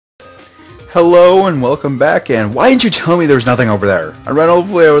Hello and welcome back, and why didn't you tell me there was nothing over there? I ran all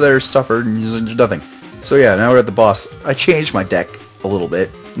the way over there, suffered, and there's nothing. So yeah, now we're at the boss. I changed my deck a little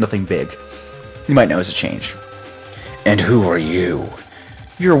bit. Nothing big. You might notice a change. And who are you?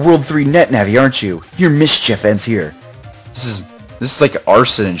 You're a World 3 net navvy, aren't you? Your mischief ends here. This is like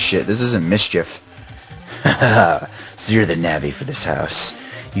arson and shit. This isn't mischief. Haha. So you're the navvy for this house.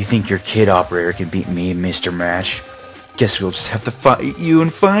 You think your kid operator can beat me, Mr. Match? Guess we'll just have to fight you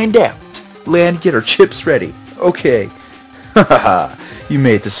and find out. Land, get our chips ready. Okay. Haha. You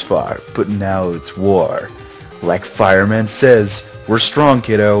made this far, but now it's war. Like Fireman says, we're strong,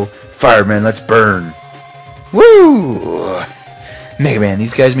 kiddo. Fireman, let's burn. Woo! Megaman,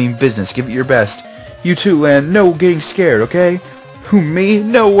 these guys mean business. Give it your best. You too, Land. No getting scared, okay? Who, me?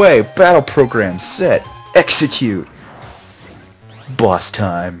 No way. Battle program set. Execute. Boss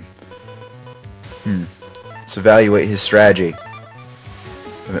time. Let's evaluate his strategy.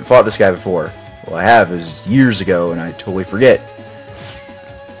 I haven't fought this guy before. Well, I have. It was years ago, and I totally forget.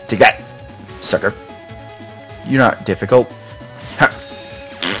 Take that, sucker. You're not difficult. Ha.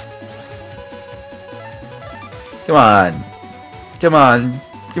 Come on. Come on.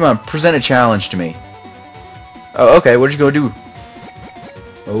 Come on. Present a challenge to me. Oh, okay. What are you going to do?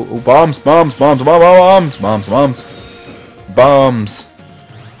 Oh, bombs, bombs, bombs, bombs, bombs, bombs, bombs.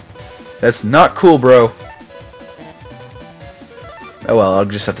 That's not cool, bro. Oh well, I'll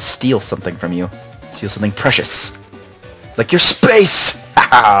just have to steal something from you. Steal something precious. Like your space!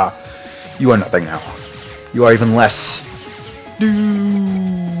 Haha! You are nothing now. You are even less.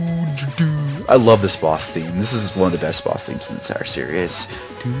 I love this boss theme. This is one of the best boss themes in this entire series.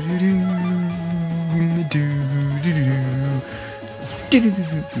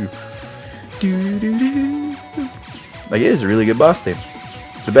 Like, it is a really good boss theme.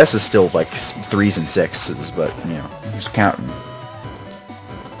 The best is still like 3s and 6s, but you know, I'm just counting.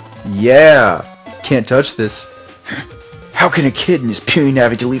 Yeah! Can't touch this. How can a kid in his puny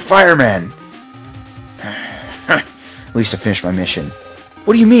navvy delete fireman? At least I finished my mission.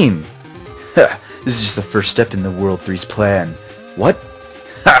 What do you mean? This is just the first step in the World 3's plan. What?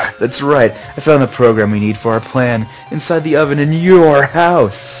 Ha! That's right. I found the program we need for our plan inside the oven in your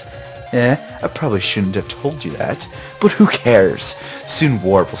house. I probably shouldn't have told you that. But who cares? Soon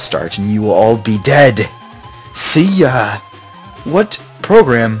war will start and you will all be dead. See ya! What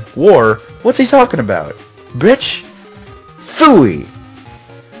program? War? What's he talking about? Bitch? Phooey!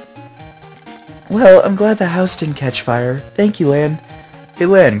 Well, I'm glad the house didn't catch fire. Thank you, Lan. Hey,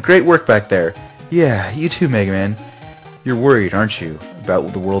 Lan, great work back there. Yeah, you too, Megaman. You're worried, aren't you,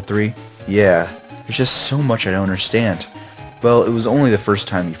 about the World 3? Yeah, there's just so much I don't understand. Well, it was only the first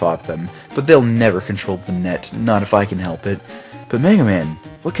time we fought them, but they'll never control the net, not if I can help it. But Megaman,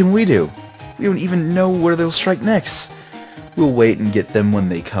 what can we do? We don't even know where they'll strike next. We'll wait and get them when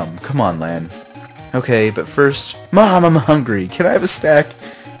they come. Come on, Lan. Okay, but first... Mom, I'm hungry. Can I have a snack?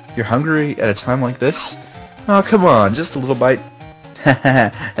 You're hungry at a time like this? Oh, come on, just a little bite.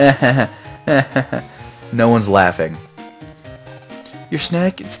 No one's laughing. Your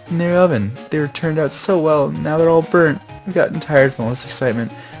snack? It's in their oven. They were turned out so well, and now they're all burnt. I've gotten tired from all this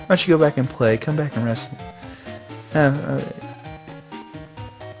excitement. Why don't you go back and play? Come back and rest.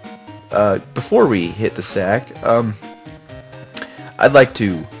 Before we hit the sack, I'd like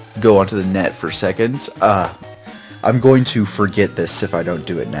to go onto the net for a second. I'm going to forget this if I don't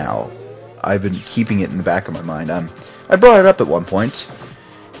do it now. I've been keeping it in the back of my mind. I brought it up at one point.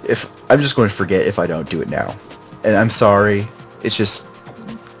 I'm just going to forget if I don't do it now. And I'm sorry. It's just,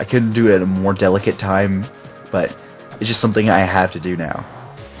 I couldn't do it at a more delicate time, but it's just something I have to do now.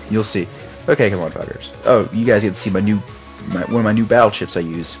 You'll see. Okay, come on, fuckers. Oh, you guys get to see one of my new battle chips I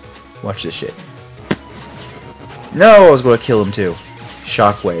use. Watch this shit. No, I was going to kill him too.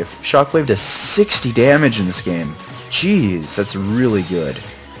 Shockwave. Shockwave does 60 damage in this game. Jeez, that's really good.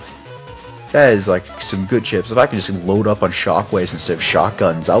 That is like some good chips. If I can just load up on shockwaves instead of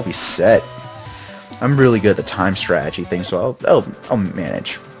shotguns, I'll be set. I'm really good at the time strategy thing, so I'll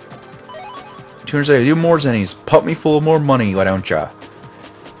manage. 200 seconds. Do more zennies. Pump me full of more money, why don't ya?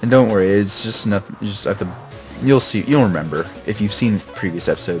 And don't worry, it's just nothing. You just have to. You'll see. You'll remember if you've seen previous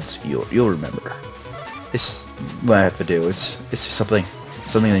episodes. You'll remember. It's what I have to do. It's just something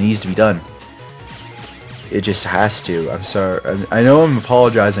that needs to be done. It just has to. I'm sorry. I know I'm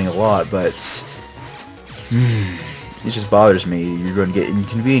apologizing a lot, but it just bothers me. You're going to get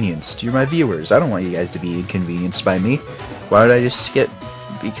inconvenienced. You're my viewers. I don't want you guys to be inconvenienced by me. Why would I just skip?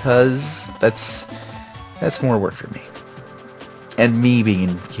 Because that's more work for me. And me being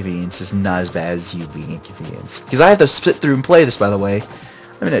inconvenienced is not as bad as you being inconvenienced. Because I have to sit through and play this, by the way.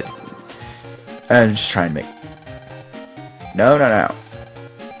 I'm just trying to make... No.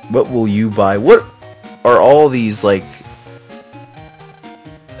 What will you buy? What are all these, like...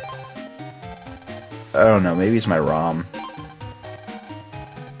 I don't know, maybe it's my ROM.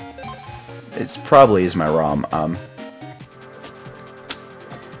 It's probably is my ROM.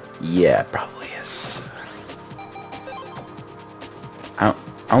 Yeah, it probably is. I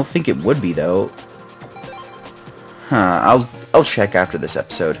don't think it would be, though. Huh, I'll check after this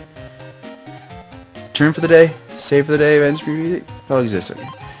episode. Turn for the day? Save for the day? Ends for music? File exists.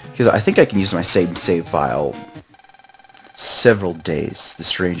 Because I think I can use my save file several days.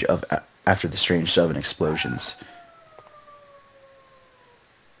 After the strange 7 explosions.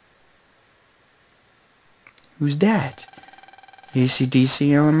 Who's that?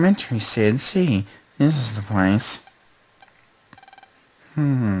 UCDC Elementary, C. This is the place.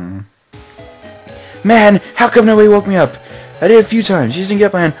 Man, how come nobody woke me up? I did it a few times. You didn't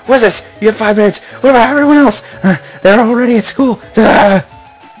get plan. What's this? You have 5 minutes. What about everyone else? They're already at school.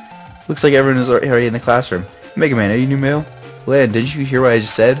 Looks like everyone is already in the classroom. Megaman, any new mail? Lan, didn't you hear what I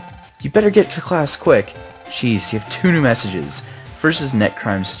just said? You better get to class quick. Jeez, you have 2 new messages. First is net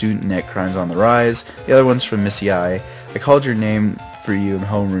crimes, student net crimes on the rise. The other one's from Missy I. I called your name for you in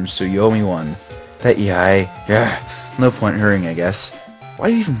homeroom, so you owe me one. That EI. Yeah, no point in hurrying, I guess. Why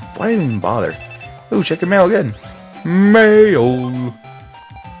do you even bother? Ooh, check your mail again. Mail.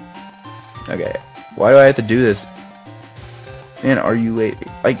 Okay, why do I have to do this? Man, are you late?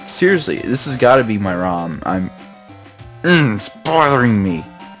 Like, seriously, this has got to be my ROM. It's bothering me.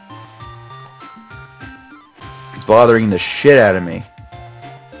 It's bothering the shit out of me.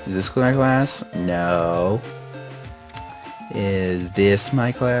 Is this my class? No. Is this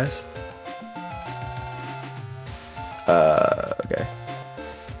my class? Okay.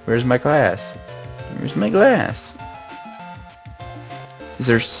 Where's my class? Where's my class? Is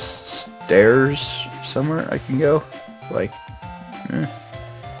there stairs somewhere I can go? Like,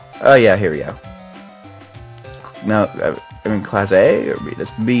 oh yeah, here we go. No, I'm in class A or B.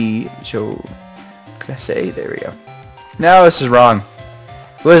 That's B. So, class A. There we go. No, this is wrong.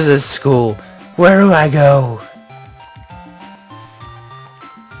 What is this school? Where do I go?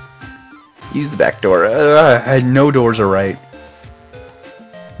 Use the back door. No doors are right.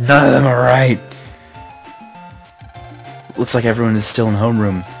 None of them are right. Looks like everyone is still in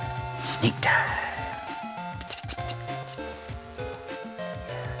homeroom. Sneak time.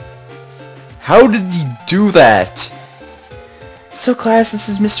 How did he do that? So class, this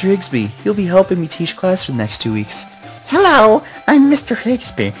is Mr. Higsby. He'll be helping me teach class for the next 2 weeks. Hello, I'm Mr.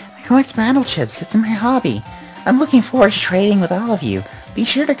 Higsby. I collect battle chips. It's my hobby. I'm looking forward to trading with all of you. Be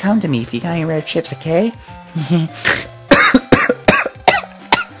sure to come to me if you got any rare chips, okay?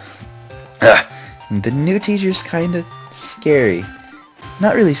 The new teacher's kinda scary.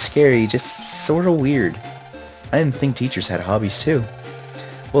 Not really scary, just sorta weird. I didn't think teachers had hobbies too.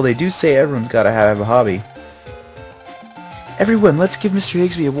 Well, they do say everyone's gotta have a hobby. Everyone, let's give Mr.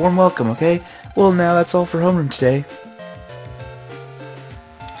 Higsby a warm welcome, okay? Well, now that's all for homeroom today.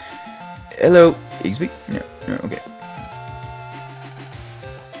 Hello, Higsby? No, okay.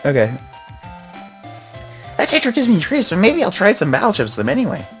 Okay. That teacher gives me treats, but maybe I'll try some battle chips with them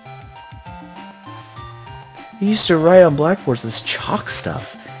anyway. You used to write on blackboards with this chalk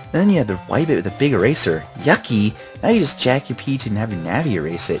stuff. And then you had to wipe it with a big eraser. Yucky! Now you just jack your P and have your Navi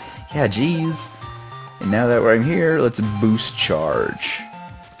erase it. Yeah, jeez. And now that I'm here, let's boost charge.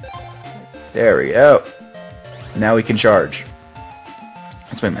 There we go. Now we can charge.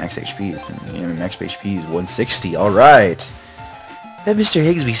 That's my max HP. Yeah, my max HP is 160. Alright. That Mr.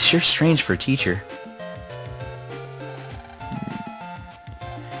 Higsby's sure strange for a teacher.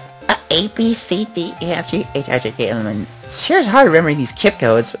 A, B, C, D, E, F, G, H, I, J, K, L, M, N. Sure is hard remembering these KIP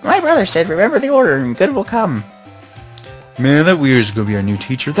codes, but my brother said remember the order and good will come. Man, that weird is gonna be our new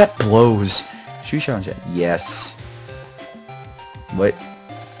teacher. That blows. Should we challenge that? Yes. What?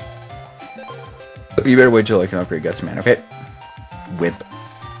 You better wait till I can upgrade Guts, man, okay? Wimp.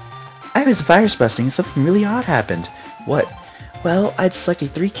 I was virus busting and something really odd happened. What? Well, I'd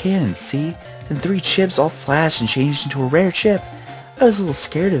selected 3 cannons, see? Then 3 chips all flashed and changed into a rare chip. I was a little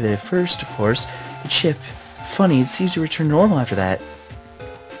scared of it at first, of course. The chip. Funny, it seems to return normal after that.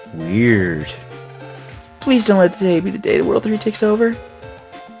 Weird. Please don't let today be the day the World 3 takes over.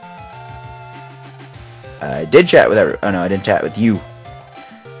 I did chat with everyone. Oh no, I didn't chat with you.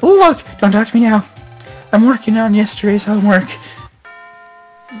 Oh look! Don't talk to me now. I'm working on yesterday's homework.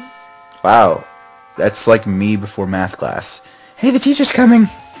 Wow. That's like me before math class. Hey, the teacher's coming!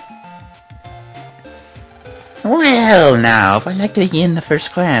 Well, now, if I'd like to begin the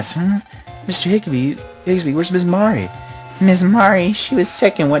first class, huh? Mr. Higsby, where's Miss Mari? Miss Mari, she was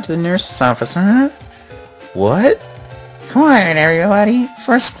sick and went to the nurse's office, huh? What? Quiet, everybody.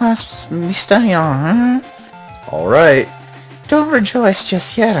 First class we study on, huh? Alright. Don't rejoice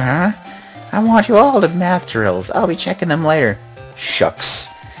just yet, huh? I want you all to math drills. I'll be checking them later. Shucks.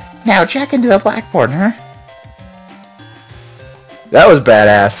 Now check into the blackboard, huh? That was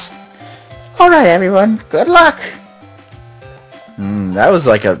badass. Alright, everyone. Good luck. That was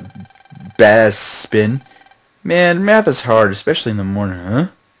like a badass spin. Man, math is hard, especially in the morning, huh?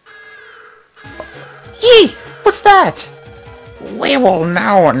 Yee! What's that? We will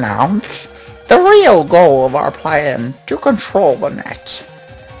now announce the real goal of our plan to control the net.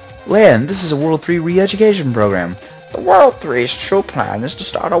 Lan, this is a World 3 re-education program. The World 3's true plan is to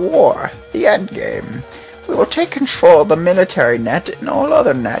start a war, the endgame. We will take control of the military net and all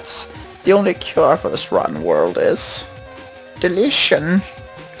other nets. The only cure for this rotten world is deletion.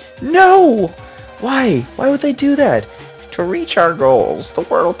 No! Why? Why would they do that? To reach our goals, the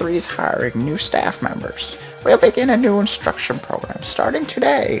World 3 is hiring new staff members. We'll begin a new instruction program starting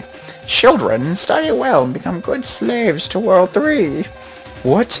today. Children, study well and become good slaves to World 3.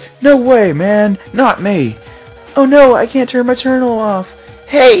 What? No way, man! Not me! Oh no, I can't turn my terminal off!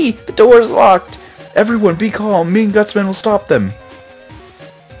 Hey! The door is locked! Everyone, be calm! Me and Gutsman will stop them!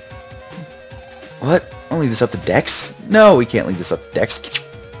 What? I'll leave this up to Dex? No, we can't leave this up to Dex. Get your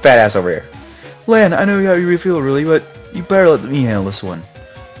fat ass over here. Lan, I know how you feel, really, but you better let me handle this one.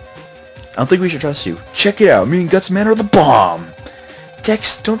 I don't think we should trust you. Check it out, me and Gutsman are the bomb!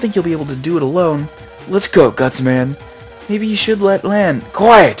 Dex, don't think you'll be able to do it alone. Let's go, Gutsman. Maybe you should let Lan...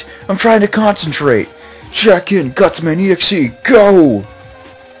 Quiet! I'm trying to concentrate! Check in, Gutsman.exe, go!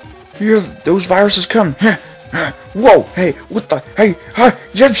 Here, those viruses come. Whoa, hey, what the... Hey, hi,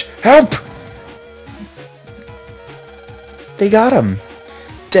 Jibs, help! They got him.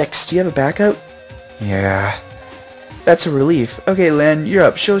 Dex, do you have a backup? Yeah. That's a relief. Okay, Lan, you're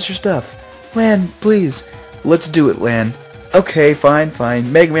up. Show us your stuff. Lan, please. Let's do it, Lan. Okay, fine.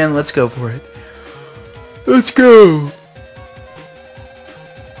 Megaman, let's go for it. Let's go!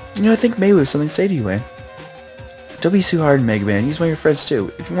 You know, I think Melu has something to say to you, Lan. Don't be too hard, Megaman. Use one of your friends,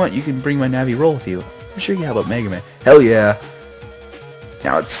 too. If you want, you can bring my Navi roll with you. I'm sure you have about Megaman. Hell yeah!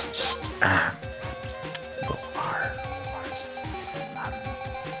 Now it's just...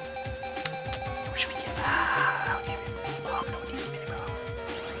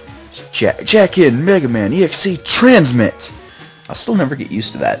 Jack in, Megaman.exe, transmit! I'll still never get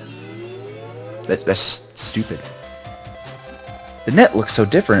used to that. That's stupid. The net looks so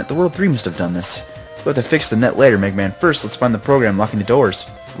different. The World 3 must have done this. We'll have to fix the net later, Megaman. First, let's find the program locking the doors.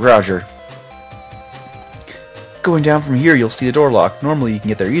 Roger. Going down from here, you'll see the door lock. Normally, you can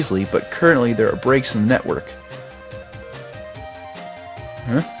get there easily, but currently there are breaks in the network.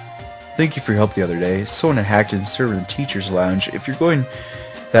 Huh? Thank you for your help the other day. Someone had hacked in the server in the teacher's lounge. If you're going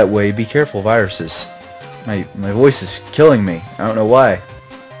that way, be careful of viruses. My voice is killing me. I don't know why.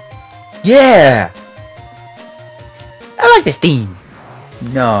 Yeah! I like this theme.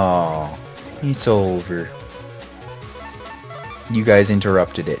 No. It's over. You guys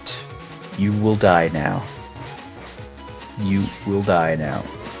interrupted it. You will die now. You will die now.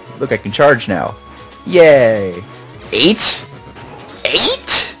 Look, I can charge now. Yay! 8?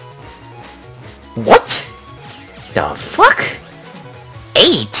 8? What? The fuck?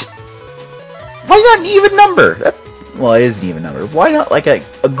 8? Why not an even number? Well, it is an even number. Why not like a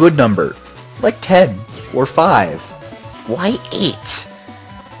good number? Like 10 or 5. Why 8?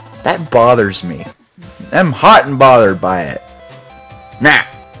 That bothers me. I'm hot and bothered by it. Nah.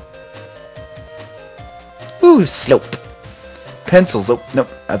 Ooh, slope. Pencils. Oh, nope.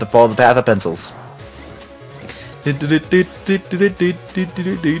 I have to follow the path of pencils.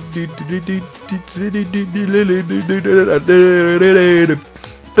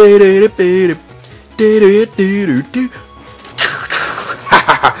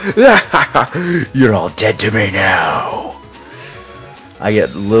 You're all dead to me now. I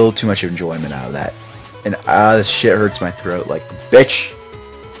get a little too much enjoyment out of that. And this shit hurts my throat like a bitch.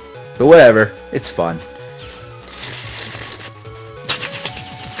 But whatever, it's fun.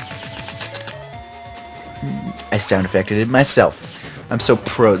 I sound effected it myself. I'm so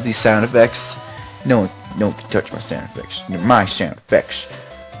pro at these sound effects. No one can touch my sound effects. They're my sound effects.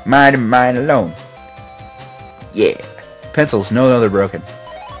 Mine and mine alone. Yeah. Pencils, no, they're broken.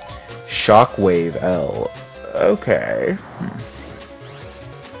 Shockwave L. Okay.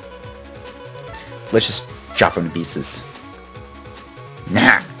 Let's just chop them to pieces.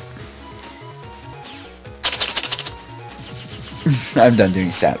 Nah. I'm done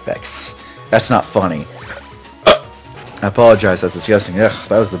doing sound effects. That's not funny. I apologize, that's disgusting. Ugh,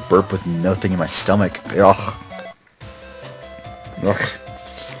 that was the burp with nothing in my stomach. Ugh. Ugh.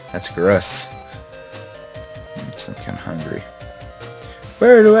 That's gross. because I'm kind of hungry.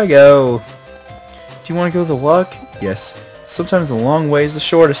 Where do I go? Do you want to go the walk? Yes. Sometimes the long way is the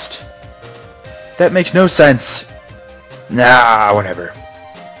shortest. That makes no sense. Nah, whatever.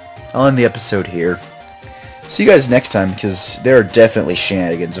 I'll end the episode here. See you guys next time, because there are definitely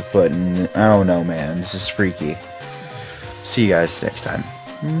shenanigans afoot, and I don't know, man. This is freaky. See you guys next time.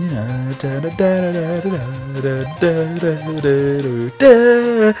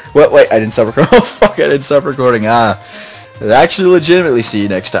 What? Wait, I didn't stop recording. Oh, fuck, I didn't stop recording. Actually, legitimately see you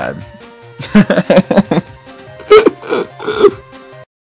next time.